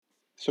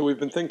So we've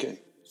been thinking.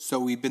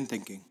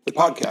 The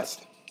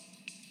podcast.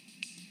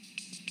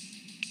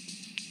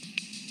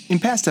 In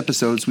past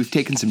episodes, we've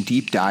taken some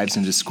deep dives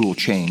into school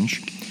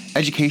change,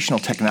 educational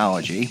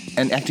technology,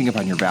 and acting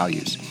upon your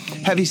values.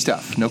 Heavy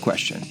stuff, no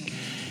question.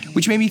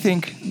 Which made me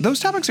think, those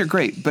topics are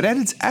great, but at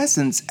its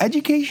essence,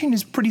 education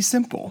is pretty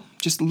simple.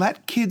 Just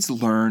let kids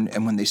learn,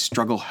 and when they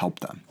struggle, help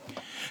them.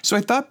 So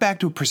I thought back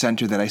to a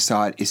presenter that I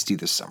saw at ISTE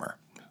this summer,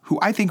 who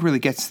I think really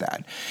gets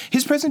that.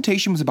 His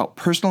presentation was about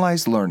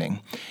personalized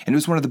learning, and it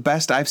was one of the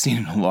best I've seen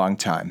in a long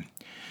time.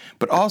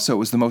 But also, it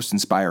was the most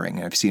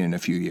inspiring I've seen in a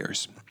few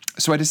years.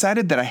 So I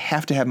decided that I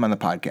have to have him on the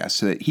podcast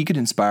so that he could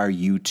inspire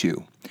you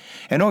too.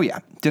 And oh yeah,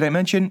 did I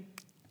mention,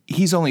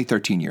 he's only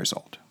 13 years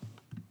old.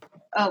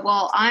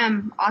 Well, I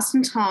am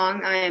Austin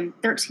Tong. I am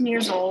 13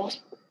 years old,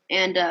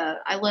 and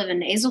I live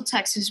in Azle,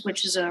 Texas,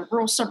 which is a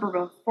rural suburb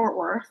of Fort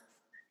Worth.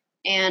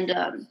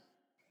 And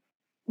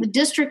the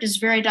district is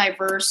very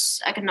diverse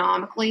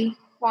economically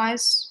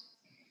wise.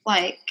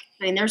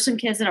 There's some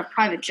kids that have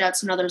private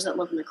jets and others that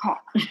live in the car.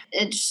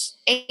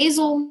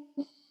 Azle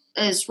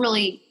is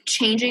really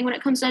changing when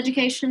it comes to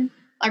education.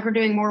 Like, we're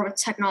doing more with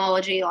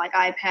technology, like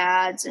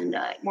iPads and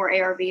more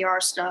AR, VR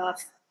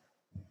stuff.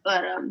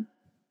 But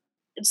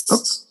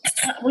it's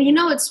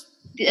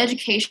the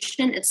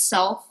education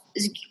itself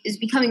is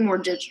becoming more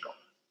digital.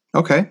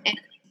 Okay. And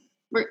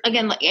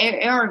again, like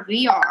AR,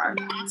 VR,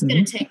 it's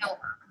going to take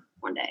over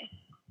one day.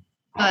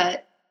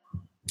 But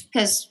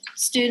because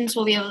students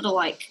will be able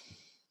to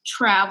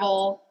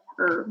travel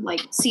or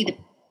see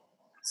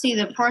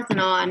the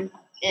Parthenon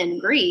in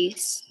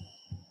Greece,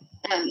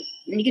 and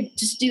you could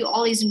just do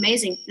all these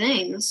amazing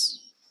things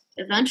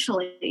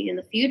eventually in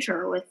the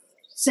future with,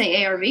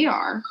 say, AR,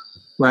 VR.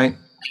 Right.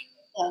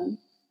 And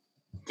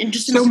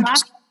just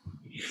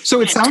so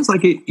it sounds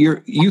like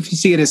you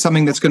see it as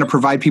something that's going to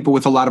provide people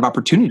with a lot of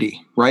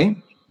opportunity, right?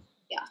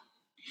 Yeah.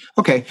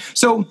 Okay.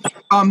 So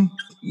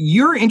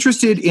you're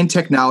interested in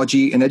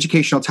technology and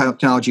educational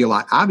technology a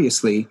lot,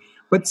 obviously,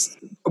 but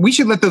we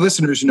should let the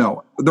listeners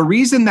know. The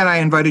reason that I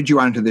invited you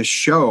onto this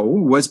show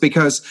was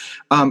because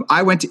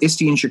I went to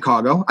ISTE in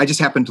Chicago. I just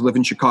happened to live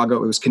in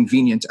Chicago. It was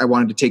convenient. I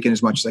wanted to take in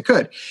as much as I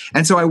could.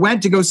 And so I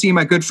went to go see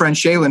my good friend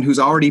Shaylin, who's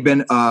already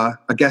been a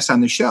guest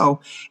on the show.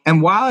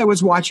 And while I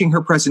was watching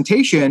her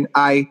presentation,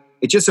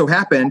 it just so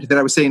happened that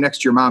I was sitting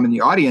next to your mom in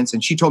the audience,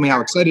 and she told me how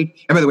excited,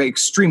 and by the way,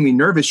 extremely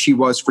nervous she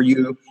was for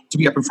you to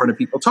be up in front of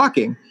people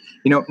talking.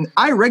 You know,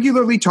 I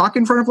regularly talk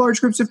in front of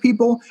large groups of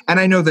people, and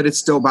I know that it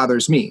still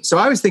bothers me. So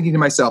I was thinking to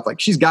myself,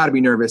 she's got to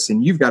be nervous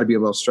and you've got to be a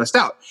little stressed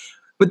out.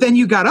 But then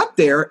you got up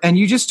there and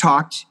you just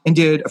talked and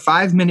did a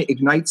 5-minute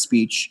Ignite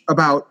speech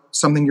about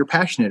something you're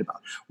passionate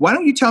about. Why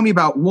don't you tell me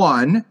about,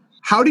 one,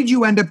 how did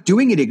you end up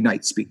doing an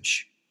Ignite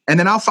speech? And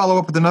then I'll follow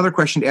up with another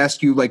question to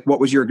ask you, what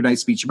was your Ignite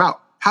speech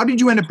about? How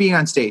did you end up being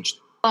on stage?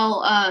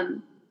 Well,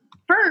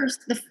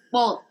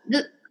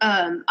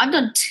 I've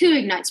done 2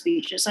 Ignite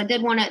speeches. I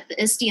did one at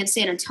the ISTE in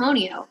San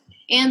Antonio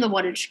and the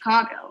one in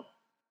Chicago.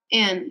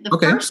 And the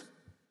first,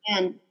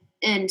 and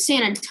in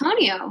San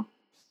Antonio,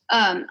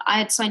 I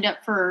had signed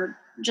up for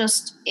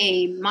just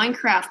a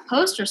Minecraft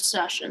poster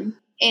session.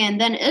 And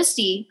then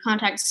ISTE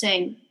contacted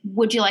saying,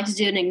 would you like to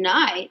do an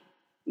Ignite?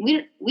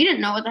 We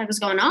didn't know what the heck was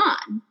going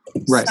on.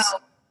 Right.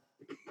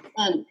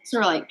 So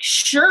we're like,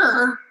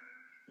 sure.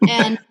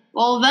 And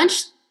well,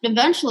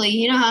 eventually,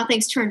 you know how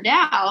things turned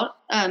out.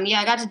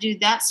 I got to do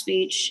that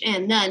speech.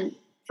 And then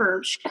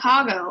for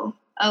Chicago,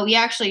 we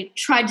actually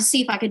tried to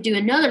see if I could do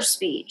another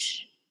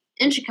speech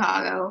in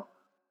Chicago.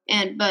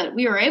 But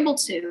we were able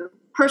to.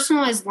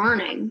 Personalized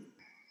learning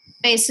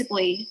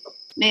basically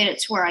made it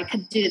to where I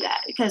could do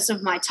that because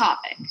of my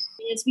topic.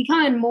 It's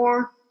becoming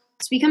more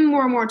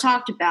and more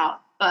talked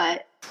about,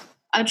 but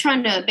I'm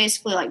trying to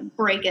basically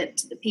break it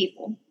to the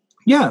people.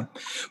 Yeah.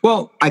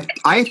 Well,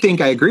 I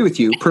think I agree with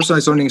you.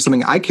 Personalized learning is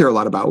something I care a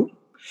lot about.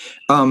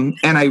 And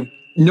I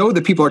know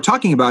that people are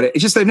talking about it.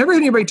 It's just I've never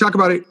had anybody talk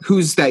about it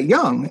who's that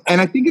young.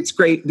 And I think it's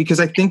great because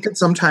I think that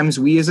sometimes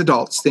we as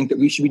adults think that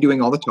we should be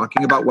doing all the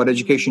talking about what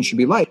education should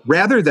be like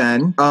rather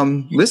than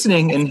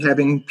listening and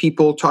having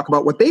people talk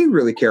about what they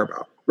really care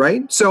about.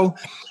 Right. So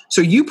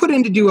you put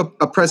in to do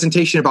a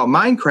presentation about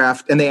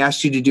Minecraft and they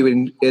asked you to do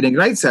an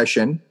Ignite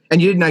session,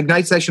 and you did an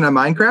Ignite session on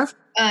Minecraft?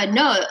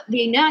 No,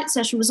 the Ignite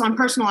session was on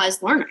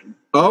personalized learning.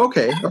 Oh,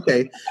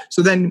 okay.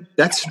 So then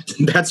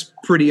that's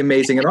pretty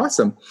amazing and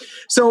awesome.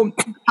 So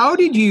how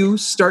did you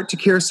start to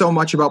care so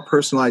much about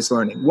personalized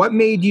learning? What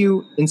made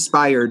you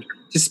inspired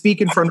to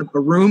speak in front of a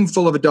room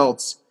full of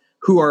adults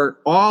who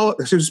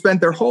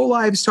spent their whole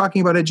lives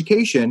talking about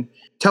education?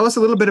 Tell us a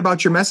little bit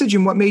about your message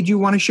and what made you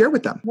want to share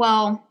with them.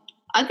 Well,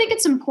 I think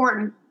it's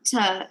important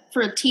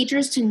for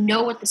teachers to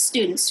know what the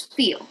students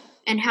feel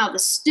and how the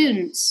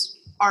students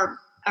are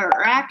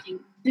acting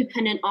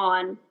dependent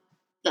on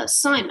the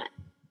assignment.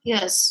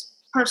 Because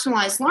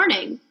personalized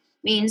learning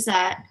means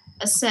that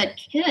a said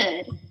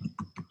kid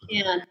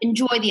can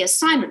enjoy the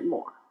assignment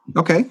more.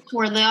 Okay.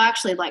 Where they'll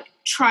actually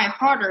try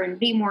harder and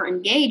be more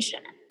engaged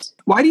in it.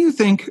 Why do you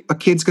think a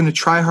kid's going to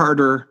try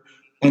harder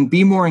and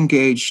be more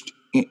engaged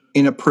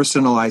in a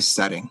personalized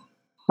setting?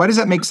 Why does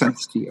that make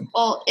sense to you?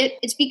 Well,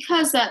 it's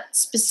because that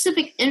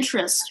specific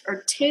interests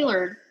are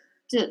tailored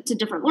to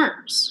different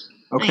learners.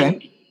 Okay.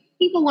 And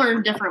people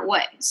learn different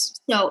ways.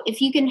 So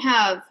if you can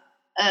have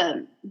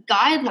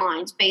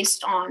guidelines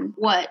based on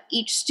what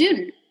each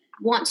student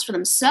wants for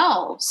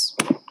themselves,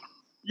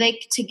 they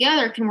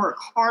together can work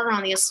harder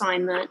on the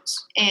assignment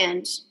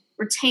and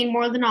retain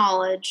more of the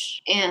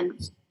knowledge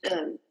and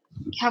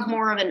have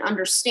more of an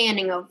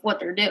understanding of what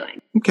they're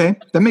doing. Okay,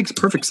 that makes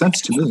perfect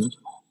sense to me.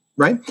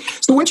 Right.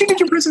 So once you did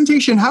your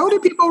presentation, how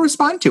did people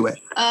respond to it?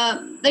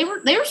 They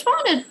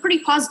responded pretty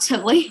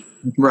positively.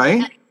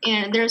 Right.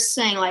 And they're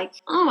saying like,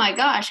 "Oh my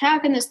gosh, how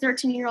can this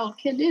 13-year-old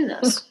kid do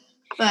this?"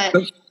 But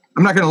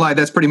I'm not going to lie.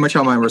 That's pretty much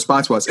how my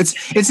response was. It's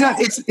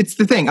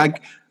the thing.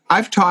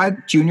 I've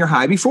taught junior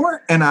high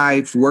before, and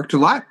I've worked a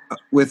lot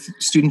with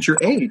students your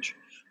age.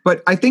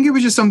 But I think it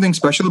was just something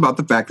special about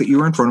the fact that you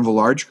were in front of a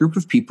large group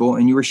of people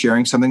and you were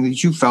sharing something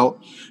that you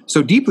felt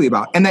so deeply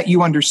about and that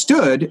you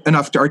understood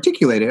enough to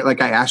articulate it.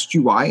 Like I asked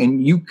you why,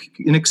 and you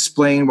can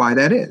explain why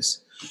that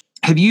is.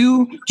 Do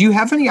you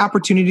have any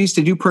opportunities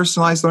to do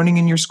personalized learning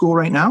in your school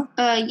right now?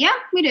 Yeah,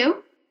 we do.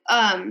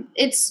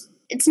 It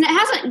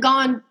hasn't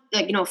gone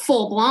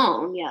full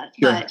blown yet,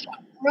 Sure. but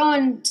we're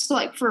on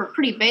for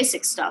pretty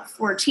basic stuff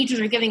where teachers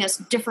are giving us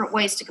different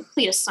ways to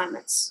complete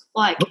assignments.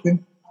 Like, Okay.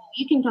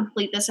 You can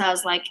complete this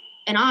as like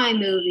an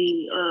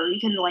iMovie, or you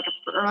can do like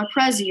a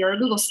Prezi or a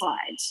Google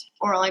Slides,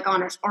 or like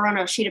on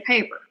a sheet of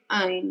paper.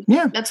 I mean,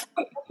 Yeah. that's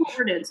what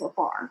we're doing so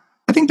far.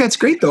 I think that's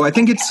great, though. I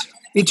think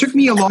it took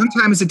me a long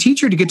time as a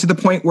teacher to get to the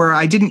point where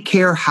I didn't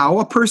care how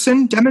a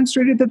person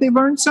demonstrated that they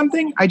learned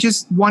something. I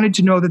just wanted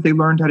to know that they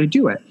learned how to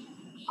do it.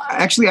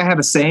 Actually, I have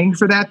a saying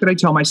for that I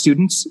tell my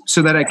students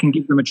so that I can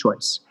give them a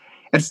choice.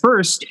 At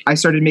first, I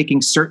started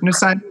making certain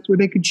assignments where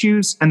they could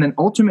choose, and then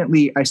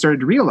ultimately I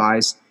started to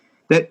realize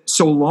that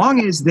so long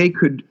as they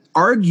could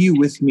argue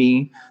with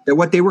me that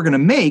what they were going to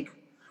make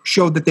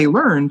showed that they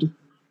learned,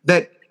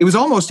 that it was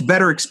almost a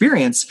better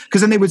experience,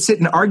 because then they would sit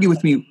and argue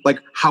with me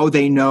like how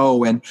they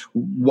know and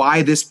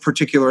why this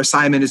particular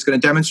assignment is going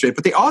to demonstrate.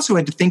 But they also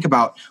had to think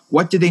about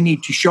what do they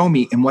need to show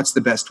me and what's the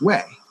best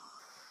way.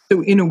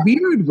 So in a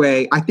weird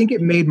way, I think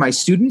it made my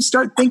students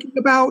start thinking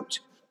about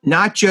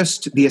not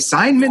just the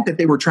assignment that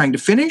they were trying to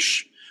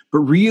finish, but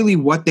really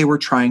what they were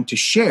trying to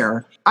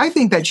share. I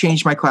think that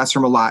changed my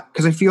classroom a lot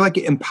because I feel like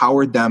it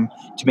empowered them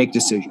to make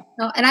decisions.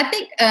 Well, and I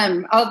think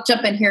I'll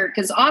jump in here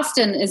because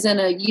Austin is in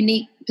a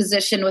unique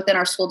position within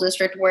our school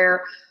district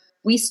where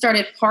we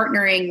started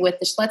partnering with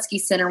the Schletsky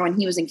Center when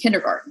he was in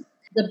kindergarten.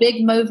 The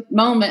big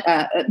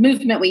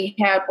movement we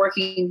had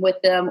working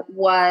with them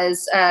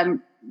was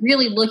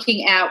really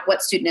looking at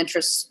what student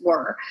interests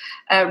were,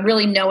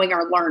 really knowing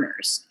our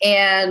learners.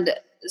 And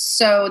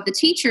so the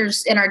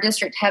teachers in our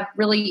district have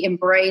really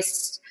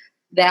embraced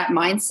that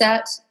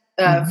mindset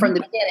from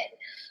the beginning.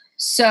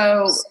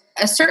 So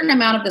a certain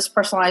amount of this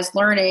personalized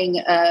learning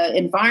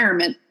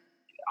environment,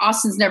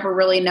 Austin's never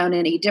really known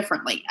any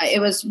differently. It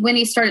was when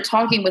he started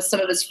talking with some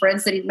of his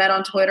friends that he'd met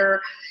on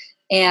Twitter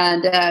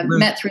and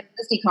met through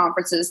CISTE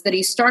conferences that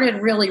he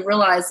started really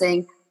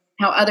realizing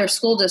how other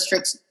school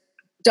districts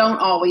don't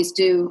always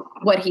do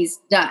what he's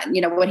done,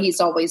 what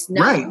he's always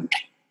known. Right.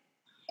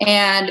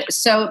 And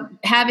so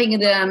having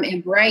them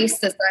embrace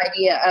this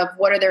idea of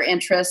what are their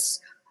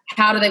interests,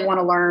 how do they want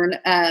to learn,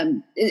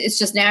 it's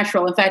just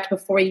natural. In fact,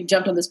 before you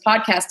jumped on this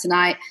podcast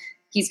tonight,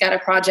 he's got a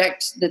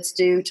project that's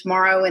due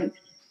tomorrow and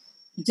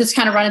just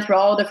kind of running through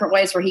all different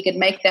ways where he could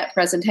make that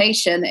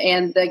presentation.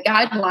 And the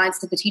guidelines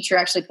that the teacher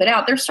actually put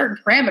out, there's certain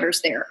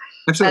parameters there.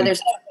 There's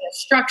a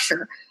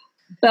structure.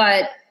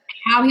 But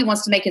how he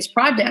wants to make his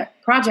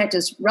project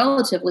is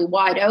relatively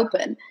wide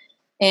open.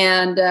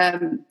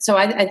 And so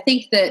I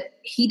think that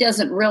he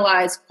doesn't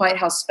realize quite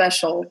how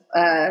special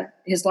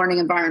his learning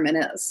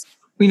environment is.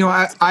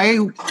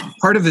 I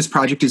part of this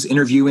project is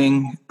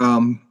interviewing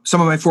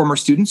some of my former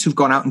students who've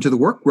gone out into the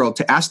work world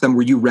to ask them,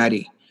 were you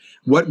ready?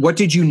 What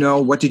did you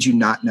know? What did you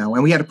not know?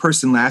 And we had a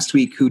person last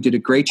week who did a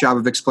great job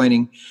of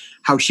explaining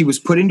how she was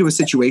put into a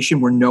situation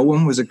where no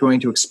one was going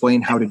to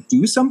explain how to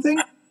do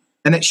something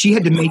and that she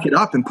had to make it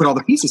up and put all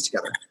the pieces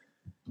together.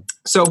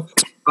 So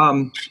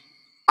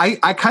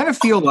I kind of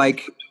feel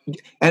like,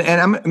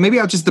 and maybe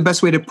the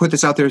best way to put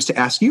this out there is to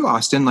ask you,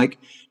 Austin, like,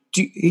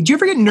 do you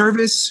ever get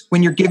nervous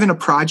when you're given a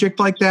project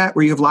like that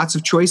where you have lots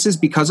of choices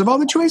because of all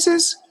the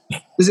choices?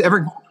 Is it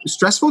ever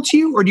stressful to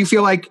you, or do you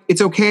feel like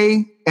it's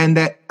okay and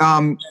that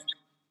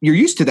you're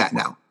used to that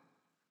now?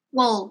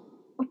 Well,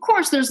 of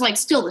course, there's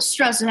still the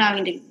stress of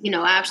having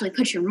to, actually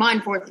put your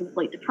mind forth to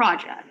complete the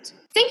project.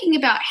 Thinking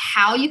about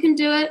how you can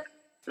do it,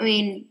 I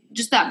mean,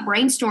 just that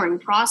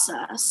brainstorming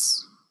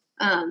process,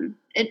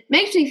 it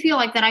makes me feel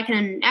like that I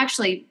can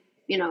actually,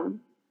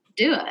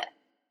 do it.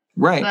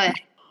 Right. But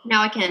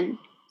now I can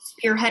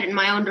spearhead it in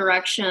my own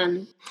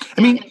direction.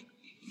 I mean,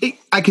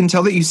 I can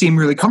tell that you seem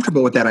really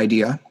comfortable with that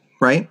idea,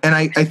 right? And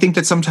I think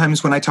that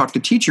sometimes when I talk to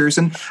teachers,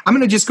 and I'm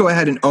going to just go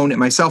ahead and own it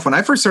myself. When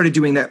I first started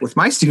doing that with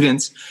my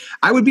students,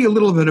 I would be a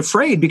little bit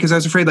afraid because I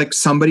was afraid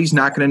somebody's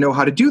not going to know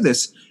how to do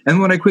this.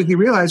 And what I quickly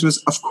realized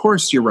was, of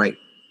course, you're right.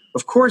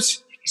 Of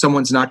course,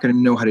 someone's not going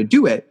to know how to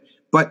do it,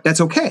 but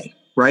that's okay,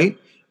 right?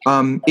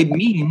 It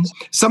means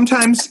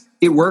sometimes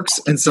it works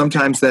and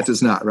sometimes that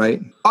does not,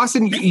 right?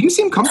 Austin, you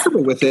seem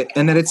comfortable with it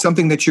and that it's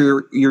something that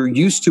you're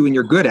used to and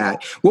you're good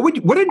at.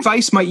 What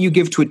advice might you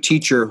give to a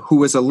teacher who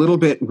was a little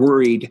bit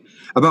worried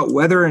about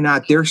whether or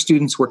not their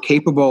students were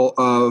capable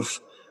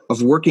of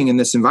working in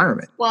this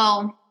environment?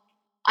 Well,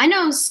 I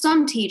know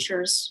some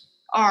teachers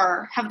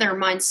have their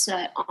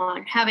mindset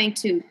on having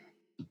to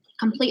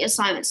complete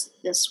assignments.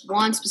 This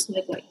one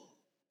specifically,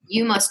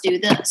 you must do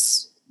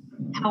this.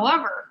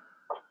 However,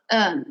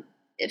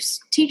 if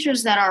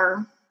teachers that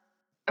are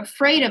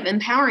afraid of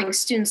empowering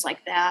students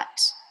like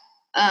that,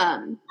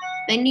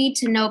 they need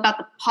to know about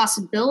the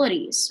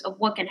possibilities of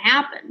what can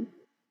happen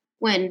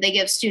when they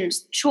give students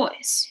the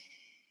choice.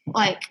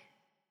 Like,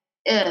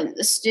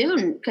 the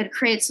student could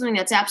create something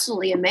that's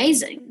absolutely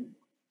amazing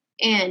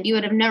and you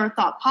would have never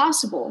thought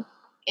possible,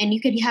 and you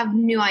could have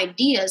new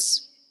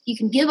ideas you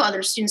can give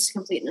other students to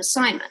complete an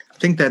assignment. I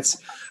think that's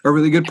a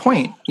really good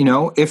point.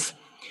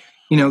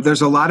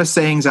 There's a lot of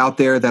sayings out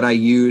there that I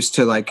use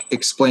to like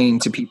explain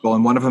to people.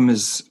 And one of them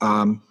is,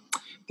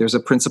 there's a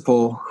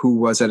principal who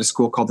was at a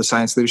school called the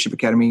Science Leadership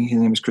Academy. His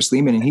name is Chris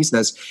Lehman. And he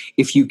says,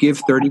 if you give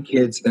 30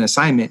 kids an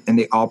assignment and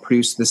they all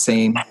produce the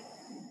same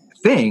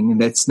thing,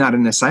 that's not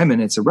an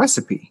assignment, it's a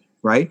recipe,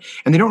 right?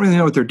 And they don't really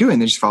know what they're doing.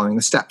 They're just following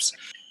the steps.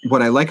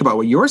 What I like about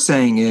what you're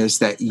saying is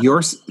that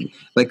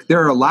there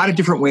are a lot of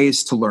different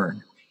ways to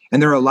learn.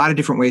 And there are a lot of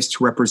different ways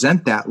to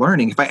represent that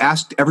learning. If I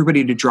asked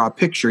everybody to draw a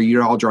picture,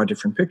 you'd all draw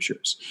different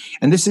pictures.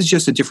 And this is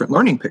just a different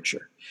learning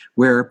picture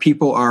where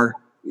people are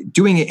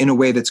doing it in a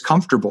way that's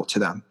comfortable to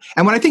them.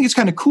 And what I think is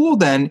kind of cool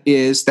then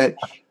is that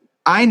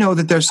I know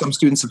that there's some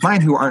students of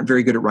mine who aren't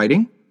very good at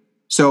writing.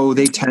 So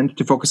they tend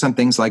to focus on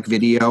things like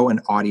video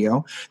and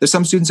audio. There's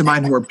some students of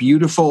mine who are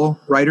beautiful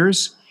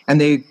writers,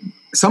 and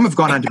some have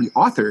gone on to be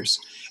authors,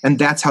 and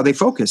that's how they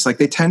focus. Like,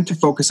 they tend to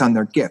focus on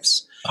their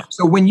gifts.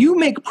 So when you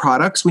make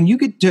products, when you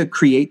get to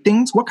create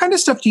things, what kind of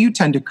stuff do you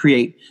tend to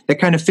create that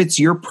kind of fits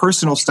your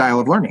personal style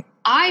of learning?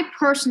 I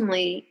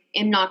personally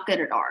am not good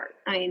at art.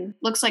 I mean,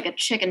 looks like a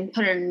chicken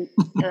put in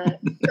a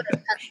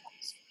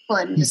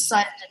foot and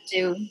decided to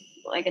do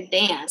like a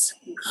dance.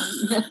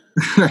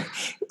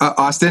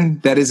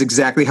 Austin, that is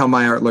exactly how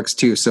my art looks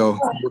too. So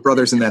we're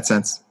brothers in that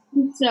sense.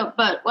 So,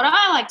 but what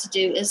I like to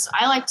do is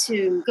I like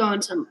to go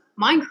into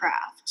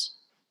Minecraft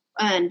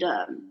and,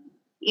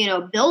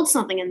 build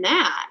something in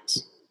that,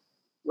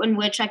 in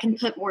which I can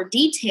put more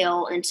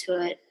detail into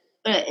it,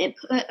 but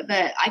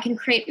I can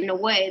create in a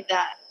way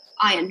that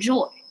I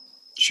enjoy.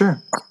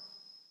 Sure.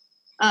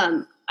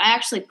 I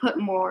actually put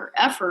more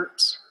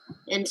effort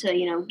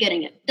into,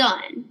 getting it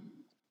done.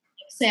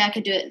 Say I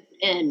could do it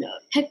in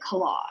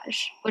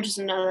PicCollage, which is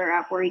another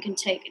app where you can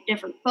take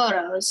different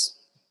photos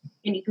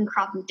and you can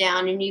crop them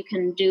down and you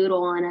can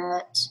doodle in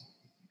it.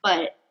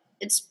 But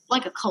it's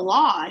like a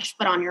collage,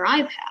 but on your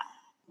iPad.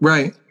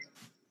 Right.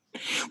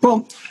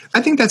 Well,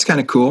 I think that's kind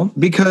of cool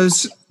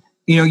because,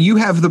 you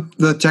have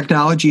the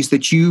technologies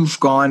that you've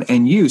gone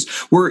and used.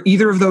 Were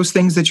either of those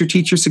things that your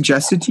teacher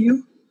suggested to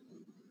you?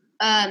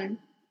 I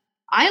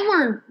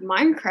learned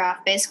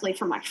Minecraft basically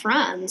from my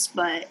friends,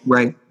 but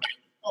right.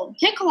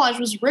 PicCollage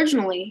was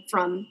originally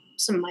from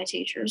some of my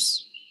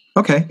teachers.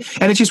 Okay.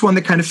 And it's just one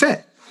that kind of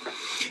fit.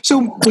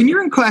 So when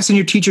you're in class and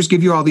your teachers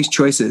give you all these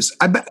choices,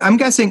 I'm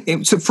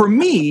guessing, so for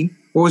me,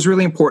 what was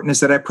really important is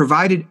that I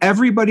provided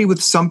everybody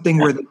with something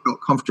where they felt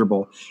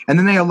comfortable. And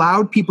then they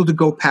allowed people to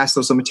go past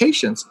those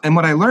limitations. And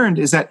what I learned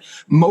is that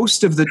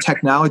most of the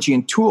technology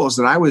and tools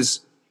that I was,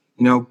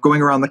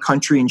 going around the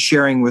country and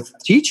sharing with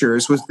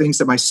teachers was things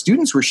that my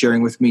students were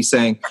sharing with me,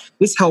 saying,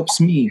 this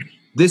helps me.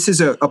 This is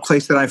a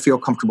place that I feel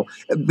comfortable.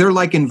 They're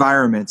like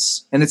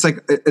environments. And it's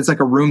like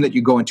a room that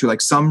you go into.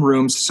 Like some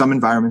rooms, some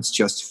environments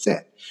just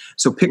fit.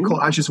 So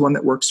PicCollage is one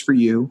that works for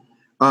you.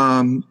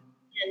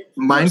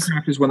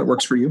 Minecraft is one that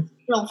works for you.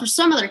 Well, for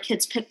some other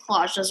kids,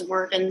 PicCollage doesn't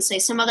work, and say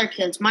some other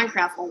kids,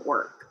 Minecraft will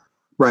work.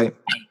 Right.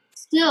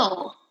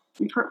 Still,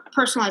 in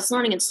personalized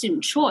learning and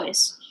student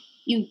choice,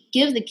 you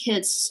give the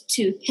kids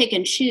to pick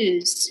and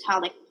choose how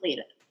they complete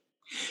it.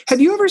 Have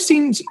you ever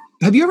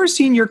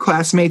seen your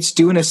classmates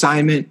do an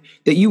assignment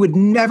that you would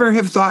never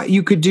have thought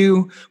you could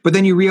do, but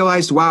then you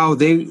realized, wow,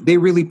 they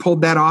really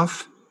pulled that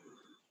off?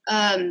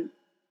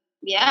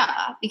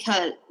 Yeah,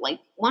 because like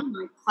one of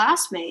my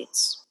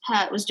classmates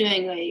was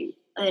doing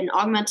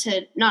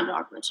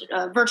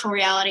virtual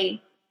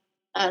reality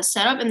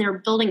setup, and they were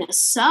building a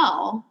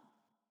cell.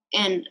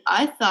 And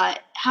I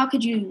thought, how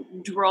could you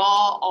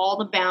draw all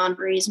the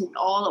boundaries and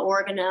all the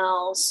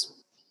organelles?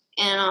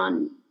 And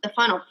on the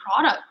final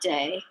product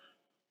day,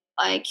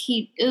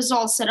 it was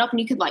all set up, and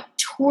you could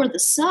tour the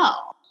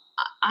cell.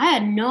 I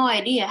had no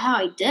idea how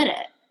he did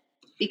it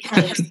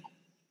because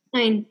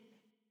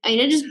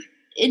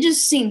it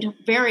just seemed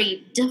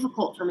very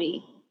difficult for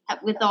me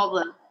with all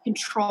the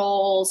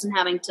controls and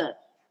having to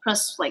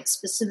press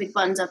specific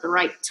buttons at the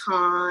right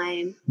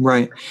time.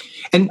 Right.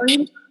 And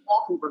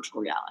walking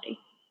virtual reality.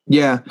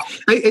 Yeah.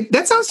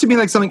 That sounds to me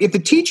like something, if the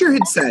teacher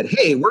had said,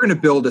 hey, we're going to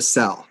build a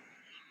cell,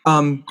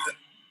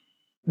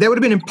 that would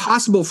have been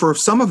impossible for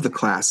some of the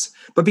class.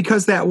 But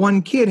because that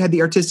one kid had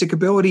the artistic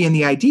ability and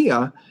the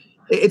idea,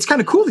 it's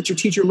kind of cool that your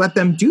teacher let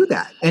them do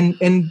that. And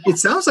it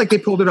sounds like they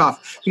pulled it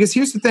off. Because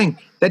here's the thing,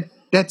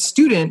 that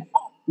student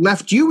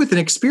left you with an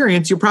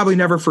experience you'll probably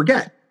never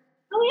forget.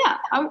 Oh, yeah.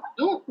 I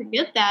won't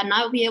forget that, and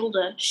I'll be able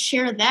to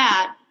share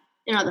that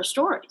in other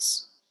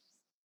stories.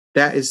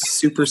 That is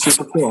super,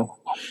 super cool.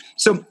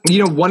 So,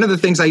 one of the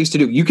things I used to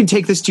do, you can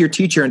take this to your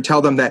teacher and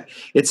tell them that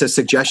it's a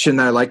suggestion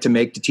that I like to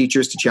make to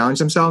teachers to challenge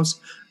themselves.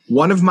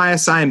 One of my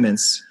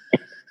assignments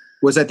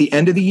was at the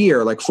end of the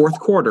year, like fourth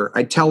quarter,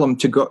 I'd tell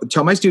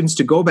my students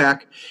to go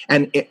back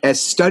and, as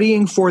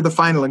studying for the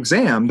final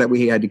exam that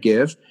we had to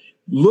give,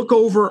 look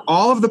over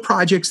all of the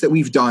projects that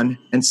we've done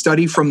and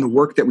study from the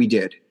work that we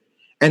did.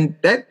 And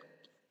that,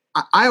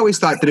 I always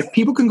thought that if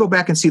people can go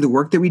back and see the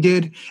work that we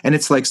did and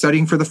it's like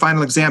studying for the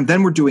final exam,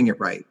 then we're doing it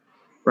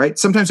right?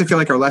 Sometimes I feel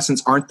like our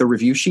lessons aren't the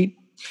review sheet,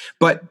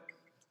 but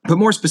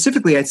more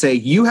specifically, I'd say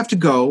you have to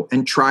go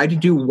and try to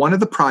do one of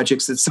the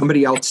projects that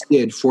somebody else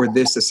did for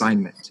this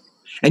assignment.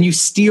 And you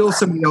steal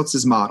somebody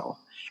else's model.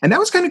 And that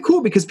was kind of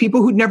cool because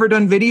people who'd never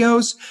done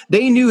videos,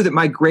 they knew that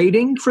my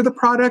grading for the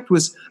product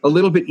was a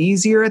little bit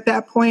easier at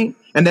that point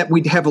and that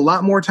we'd have a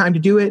lot more time to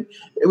do it.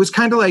 It was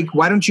kind of like,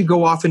 why don't you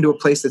go off into a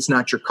place that's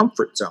not your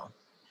comfort zone?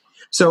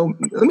 So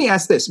let me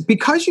ask this.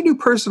 Because you do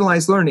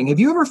personalized learning, have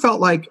you ever felt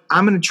like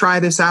I'm going to try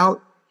this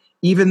out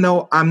even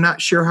though I'm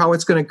not sure how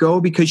it's going to go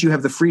because you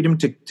have the freedom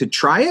to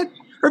try it?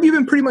 Or have you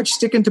been pretty much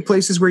sticking to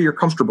places where you're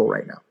comfortable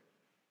right now?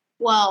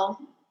 Well,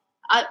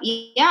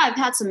 I've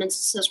had some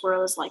instances where it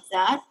was like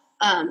that.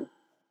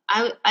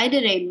 I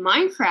did a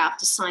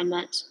Minecraft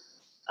assignment,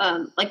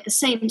 like the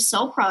same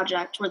cell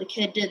project where the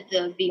kid did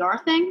the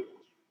VR thing.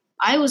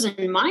 I was in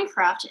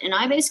Minecraft and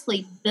I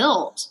basically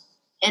built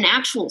an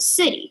actual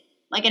city,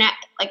 like an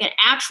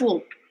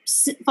actual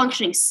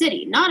functioning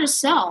city, not a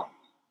cell,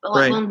 but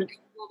like one with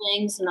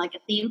buildings and like a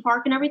theme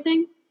park and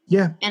everything.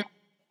 Yeah. And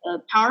a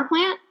power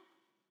plant.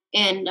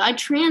 And I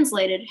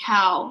translated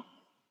how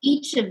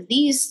each of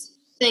these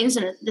things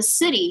in the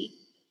city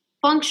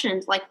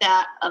functions like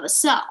that of a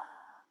cell.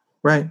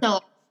 Right. So,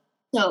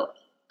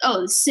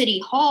 the city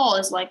hall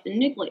is like the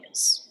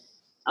nucleus.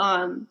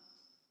 The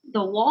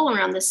wall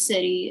around the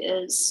city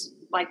is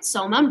like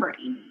cell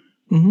membrane.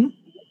 Mm-hmm.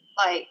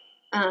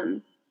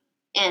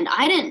 And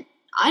I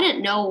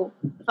didn't know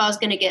if I was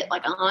going to get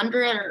like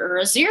 100 or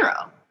a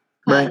 0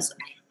 because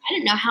I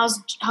didn't know how it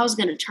was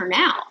going to turn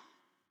out.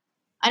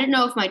 I didn't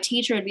know if my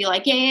teacher would be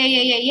like,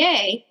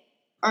 yay,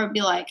 or it'd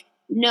be like,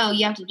 no,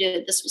 you have to do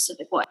it this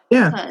specific way.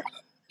 Yeah.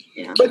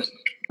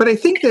 But I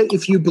think that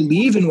if you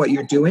believe in what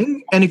you're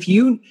doing, and if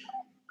you,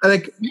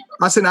 like,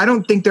 Austin, I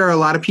don't think there are a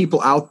lot of people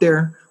out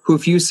there who,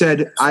 if you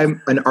said,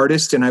 I'm an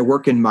artist and I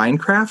work in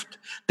Minecraft,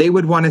 they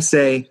would want to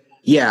say,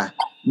 yeah,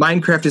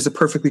 Minecraft is a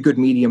perfectly good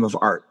medium of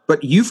art.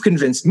 But you've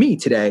convinced me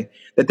today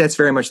that that's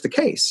very much the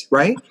case,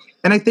 right?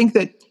 And I think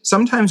that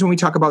sometimes when we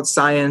talk about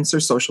science or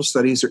social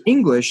studies or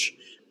English,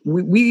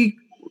 we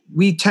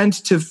tend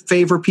to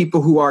favor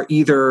people who are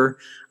either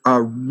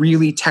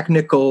really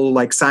technical,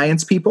 like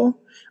science people,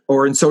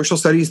 or in social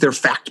studies, they're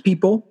fact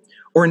people,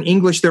 or in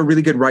English, they're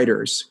really good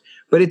writers.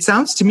 But it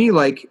sounds to me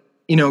like,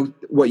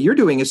 what you're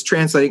doing is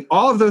translating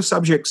all of those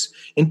subjects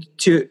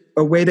into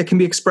a way that can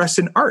be expressed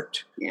in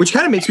art, which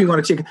kind of makes me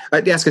want to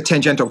ask a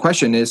tangential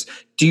question is,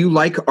 do you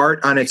like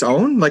art on its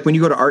own? Like when you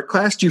go to art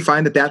class, do you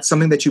find that that's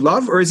something that you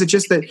love? Or is it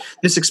just that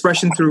this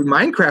expression through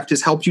Minecraft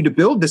has helped you to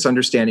build this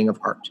understanding of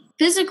art?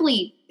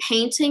 Physically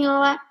painting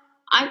all that,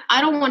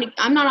 I don't want to,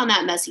 I'm not on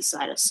that messy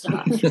side of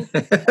stuff.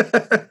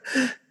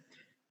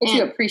 But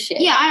you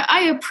appreciate it. Yeah,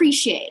 I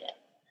appreciate it.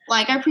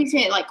 Like, I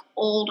appreciate, like,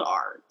 old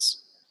art.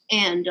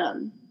 And,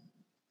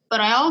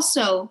 but I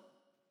also,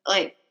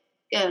 like,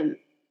 am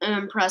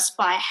impressed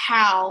by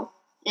how,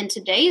 in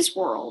today's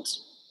world,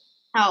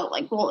 how,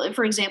 like, well,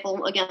 for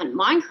example, again,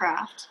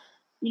 Minecraft,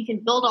 you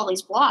can build all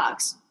these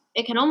blocks.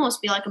 It can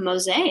almost be like a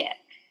mosaic.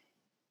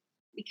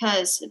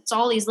 Because it's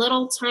all these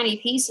little tiny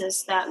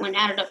pieces that, when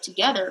added up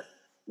together,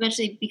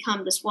 eventually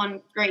become this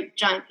one great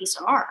giant piece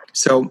of art.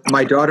 So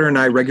my daughter and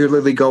I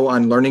regularly go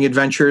on learning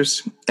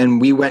adventures, and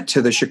we went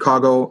to the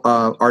Chicago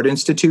Art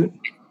Institute.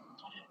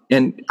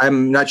 And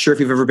I'm not sure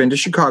if you've ever been to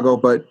Chicago,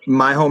 but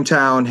my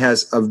hometown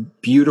has a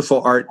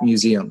beautiful art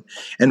museum.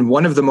 And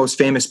one of the most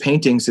famous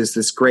paintings is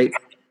this great,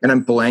 and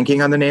I'm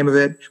blanking on the name of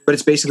it, but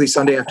it's basically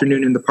Sunday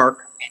afternoon in the park.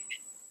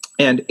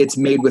 And it's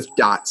made with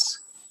dots.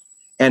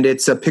 And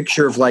it's a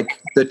picture of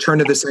like the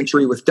turn of the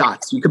century with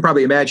dots. You can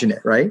probably imagine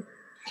it, right?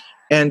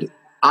 And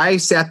I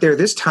sat there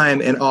this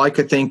time and all I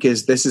could think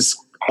is this is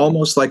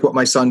almost like what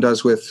my son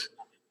does with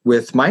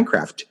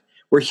Minecraft,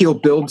 where he'll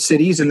build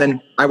cities and then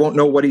I won't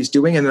know what he's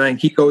doing. And then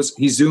he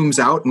zooms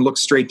out and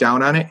looks straight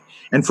down on it.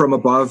 And from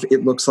above,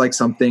 it looks like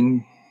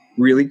something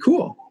really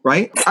cool,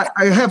 right?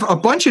 I have a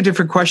bunch of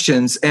different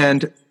questions.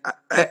 And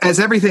as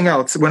everything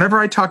else, whenever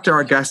I talk to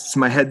our guests,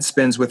 my head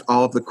spins with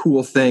all of the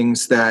cool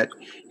things that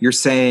you're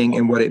saying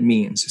and what it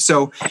means.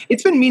 So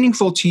it's been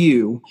meaningful to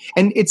you.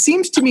 And it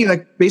seems to me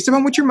like, based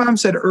upon what your mom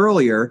said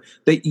earlier,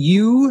 that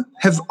you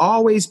have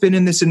always been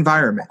in this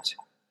environment.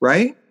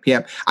 right?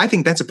 Yeah. I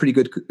think that's a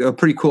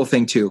pretty cool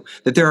thing too,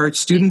 that there are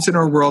students in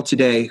our world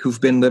today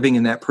who've been living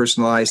in that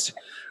personalized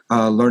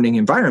learning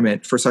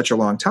environment for such a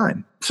long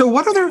time.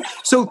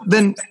 So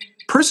then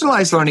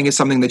personalized learning is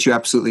something that you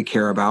absolutely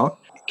care about.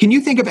 Can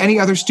you think of any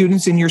other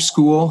students in your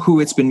school who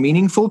it's been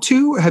meaningful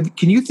to?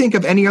 Can you think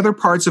of any other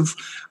parts of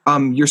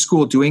your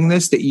school doing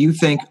this that you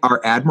think are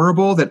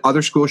admirable that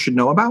other schools should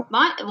know about?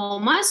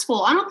 My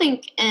school, I don't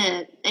think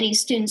any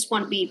students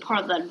want to be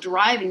part of the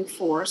driving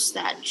force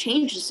that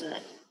changes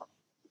it.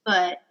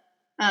 But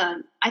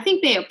I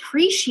think they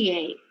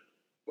appreciate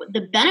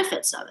the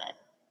benefits of it,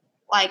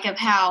 like of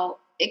how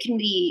it can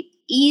be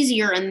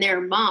easier in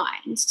their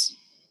minds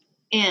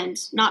and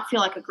not feel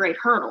like a great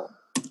hurdle.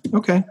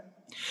 Okay.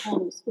 A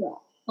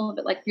little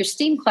bit like your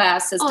STEAM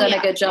class has done a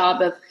good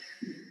job of,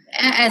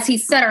 as he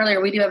said earlier,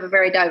 we do have a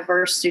very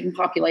diverse student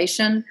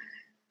population,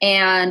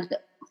 and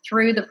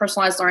through the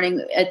personalized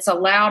learning, it's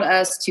allowed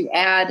us to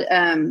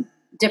add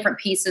different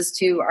pieces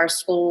to our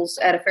schools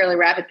at a fairly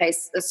rapid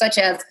pace, such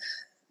as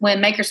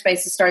when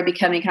makerspaces started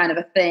becoming kind of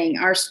a thing.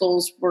 Our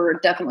schools were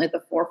definitely at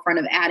the forefront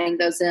of adding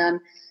those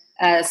in.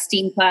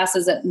 STEAM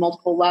classes at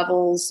multiple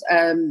levels.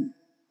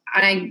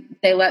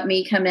 They let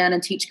me come in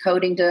and teach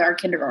coding to our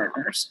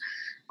kindergartners.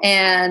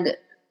 And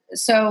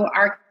so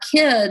our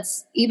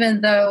kids,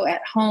 even though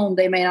at home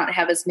they may not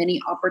have as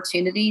many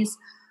opportunities,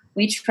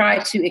 we try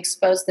to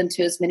expose them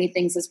to as many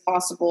things as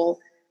possible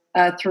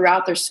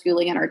throughout their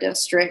schooling in our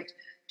district,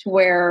 to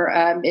where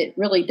it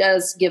really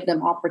does give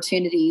them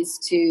opportunities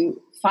to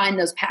find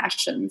those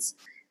passions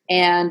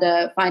and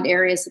find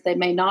areas that they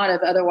may not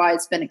have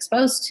otherwise been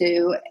exposed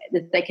to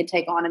that they can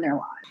take on in their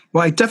lives.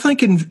 Well, I definitely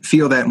can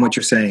feel that in what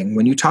you're saying.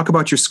 When you talk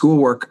about your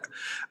schoolwork,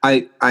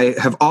 I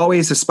have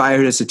always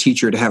aspired as a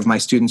teacher to have my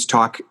students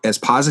talk as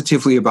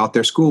positively about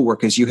their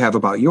schoolwork as you have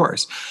about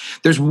yours.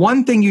 There's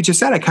one thing you just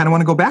said I kind of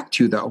want to go back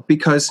to, though,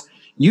 because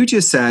you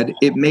just said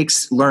it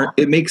makes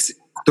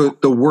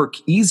the work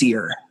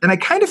easier. And I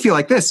kind of feel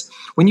like this.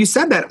 When you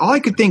said that, all I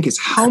could think is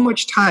how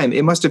much time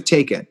it must have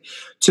taken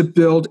to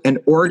build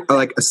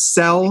a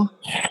cell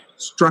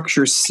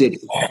structure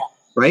city,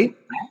 right?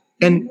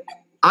 And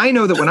I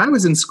know that when I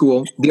was in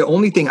school, the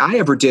only thing I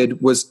ever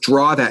did was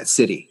draw that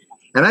city.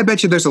 And I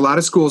bet you there's a lot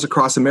of schools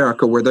across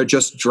America where they're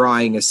just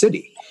drawing a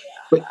city.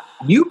 But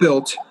you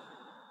built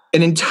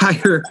an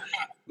entire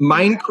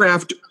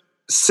Minecraft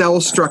cell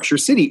structure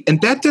city.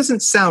 And that doesn't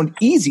sound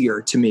easier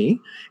to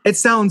me. It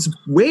sounds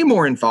way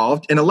more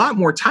involved and a lot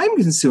more time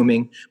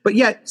consuming, but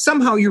yet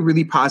somehow you're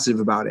really positive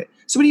about it.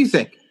 So what do you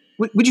think?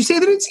 Would you say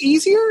that it's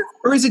easier,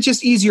 or is it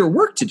just easier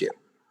work to do?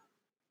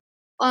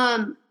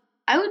 I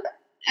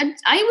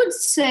would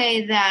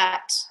say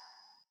that,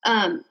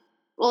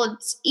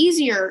 it's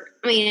easier.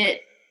 I mean,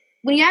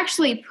 when you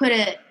actually put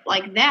it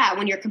like that,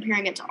 when you're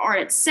comparing it to art,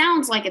 it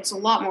sounds like it's a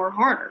lot more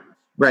harder.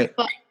 Right.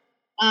 But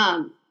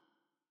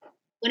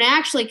when it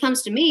actually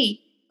comes to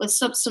me with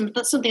something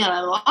that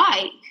I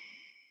like,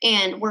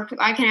 and where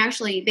I can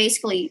actually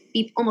basically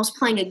be almost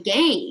playing a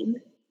game,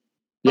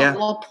 yeah.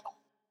 While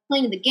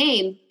playing the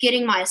game,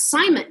 getting my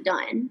assignment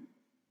done.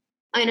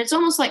 I mean, it's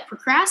almost like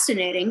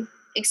procrastinating,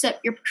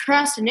 except your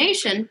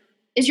procrastination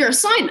is your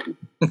assignment.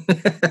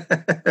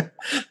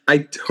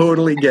 I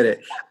totally get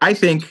it. I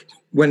think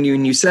when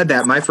you said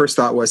that, my first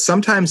thought was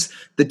sometimes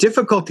the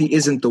difficulty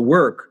isn't the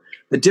work.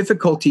 The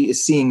difficulty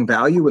is seeing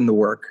value in the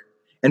work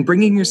and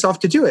bringing yourself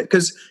to do it,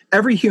 because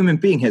every human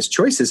being has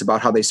choices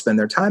about how they spend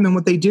their time and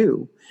what they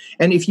do.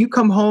 And if you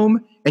come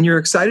home and you're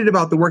excited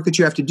about the work that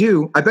you have to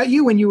do, I bet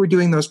you when you were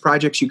doing those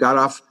projects, you got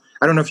off,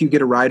 I don't know if you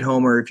get a ride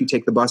home or if you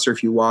take the bus or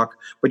if you walk,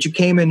 but you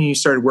came in and you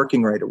started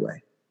working right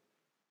away.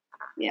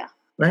 Yeah.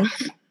 Right?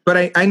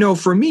 But I know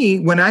for me,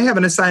 when I have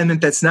an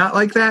assignment that's not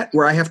like that,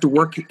 where I have to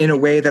work in a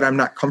way that I'm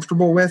not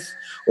comfortable with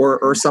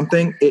or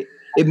something, it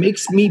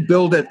makes me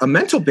build a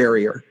mental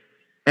barrier.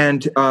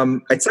 And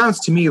it sounds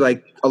to me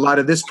like a lot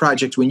of this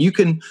project, when you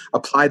can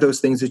apply those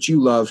things that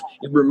you love,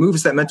 it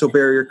removes that mental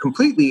barrier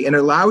completely and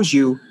allows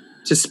you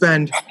to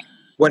spend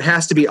what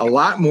has to be a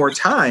lot more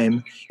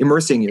time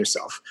immersing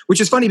yourself, which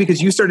is funny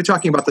because you started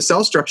talking about the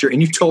cell structure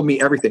and you told me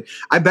everything.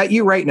 I bet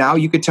you right now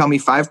you could tell me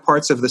 5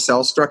 parts of the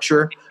cell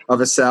structure of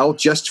a cell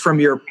just from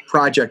your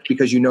project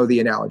because you know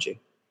the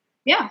analogy.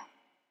 Yeah.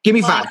 Give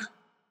me 5.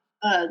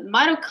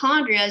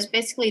 Mitochondria is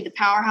basically the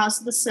powerhouse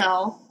of the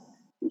cell.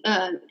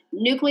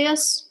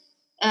 Nucleus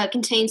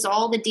contains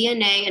all the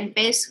DNA and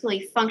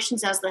basically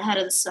functions as the head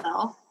of the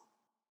cell.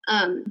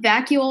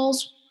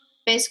 Vacuoles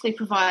basically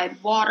provide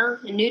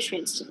water and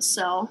nutrients to the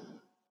cell.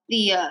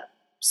 The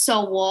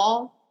cell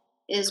wall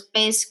is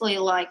basically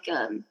like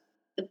the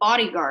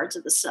bodyguards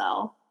of the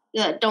cell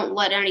that don't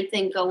let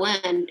anything go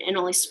in and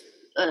only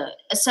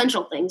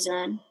essential things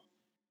in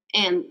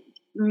and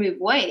remove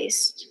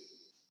waste.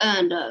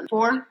 And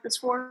 4, that's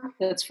 4?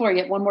 That's 4.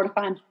 You have one more to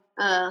find.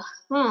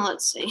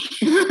 Let's see.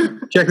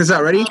 Check this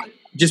out. Ready?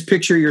 Just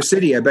picture your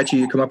city. I bet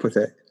you come up with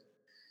it.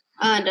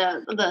 And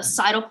the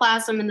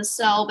cytoplasm in the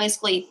cell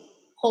basically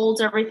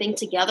holds everything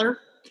together.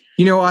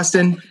 You know,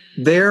 Austin,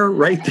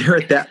 right there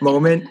at that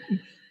moment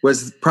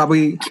was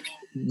probably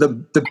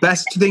the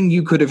best thing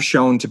you could have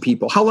shown to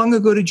people? How long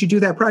ago did you do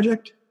that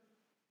project?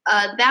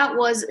 That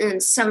was in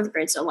 7th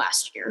grade, so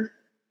last year.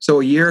 So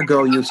a year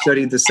ago, you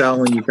studied the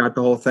cell and you got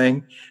the whole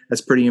thing.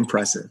 That's pretty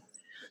impressive.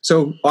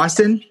 So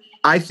Austin,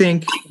 I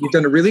think you've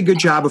done a really good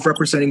job of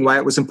representing why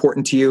it was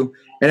important to you.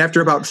 And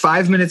after about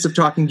 5 minutes of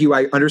talking to you,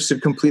 I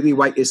understood completely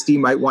why ISTE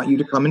might want you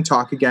to come and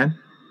talk again.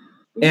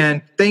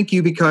 And thank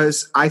you,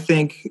 because I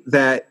think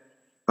that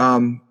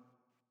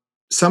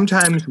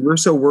sometimes we're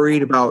so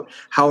worried about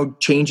how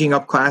changing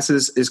up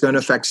classes is going to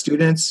affect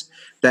students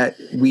that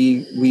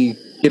we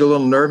get a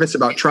little nervous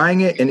about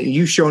trying it. And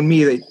you've shown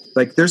me that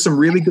like there's some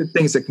really good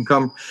things that can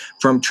come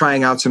from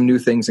trying out some new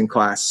things in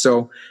class.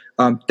 So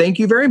thank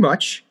you very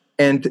much.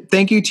 And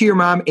thank you to your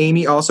mom,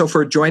 Amy, also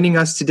for joining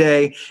us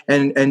today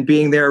and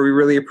being there. We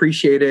really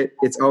appreciate it.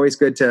 It's always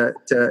good to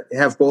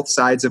have both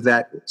sides of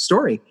that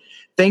story.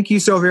 Thank you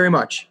so very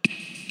much.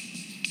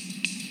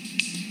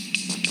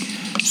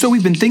 So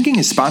We've Been Thinking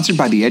is sponsored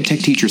by the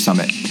EdTech Teacher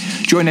Summit.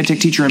 Join EdTech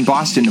Teacher in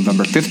Boston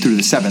November 5th through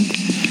the 7th,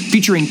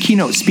 featuring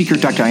keynote speaker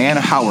Dr.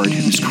 Diana Howard,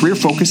 whose career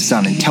focus is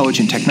on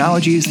intelligent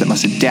technologies that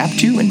must adapt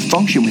to and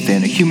function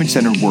within a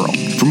human-centered world.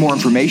 For more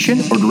information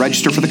or to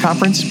register for the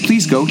conference,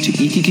 please go to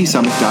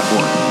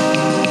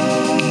ettsummit.org.